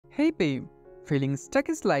Hey babe, feeling stuck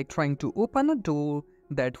is like trying to open a door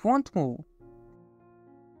that won't move.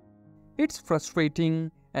 It's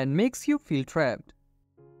frustrating and makes you feel trapped.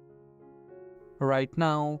 Right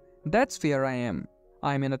now, that's where I am.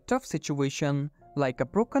 I'm in a tough situation, like a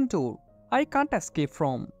broken door I can't escape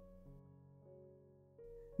from.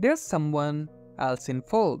 There's someone else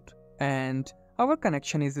involved, and our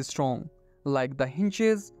connection is strong, like the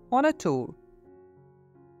hinges on a door.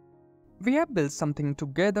 We have built something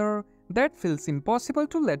together that feels impossible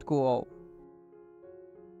to let go of.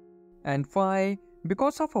 And why?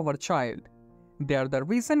 Because of our child. They are the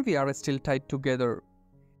reason we are still tied together.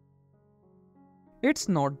 It's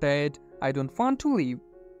not that I don't want to leave.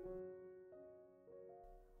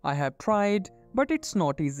 I have tried, but it's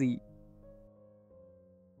not easy.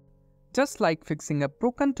 Just like fixing a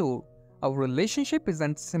broken door, our relationship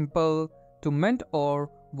isn't simple to mend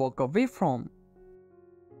or walk away from.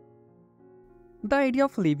 The idea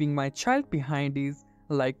of leaving my child behind is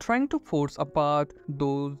like trying to force apart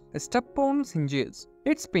those stubborn hinges.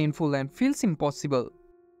 It's painful and feels impossible.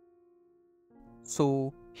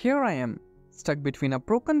 So here I am, stuck between a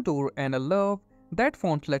broken door and a love that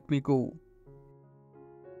won't let me go.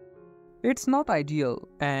 It's not ideal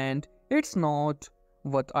and it's not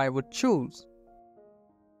what I would choose.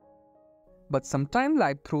 But sometimes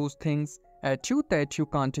life throws things at you that you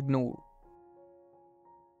can't ignore.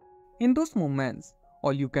 In those moments,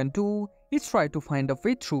 all you can do is try to find a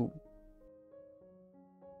way through.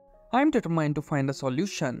 I'm determined to find a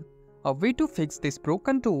solution, a way to fix this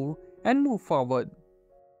broken door and move forward.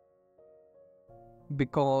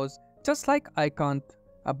 Because just like I can't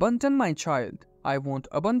abandon my child, I won't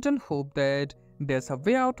abandon hope that there's a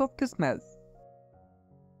way out of this mess.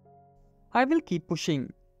 I will keep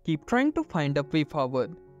pushing, keep trying to find a way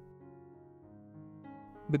forward.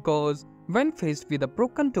 Because when faced with a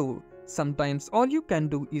broken door, sometimes all you can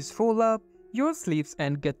do is roll up your sleeves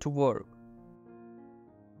and get to work.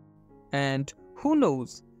 And who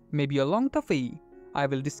knows, maybe along the way, I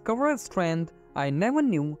will discover a strength I never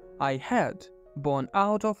knew I had, born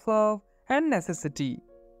out of love and necessity.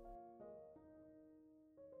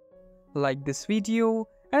 Like this video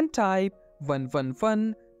and type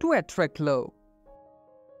 111 to attract love.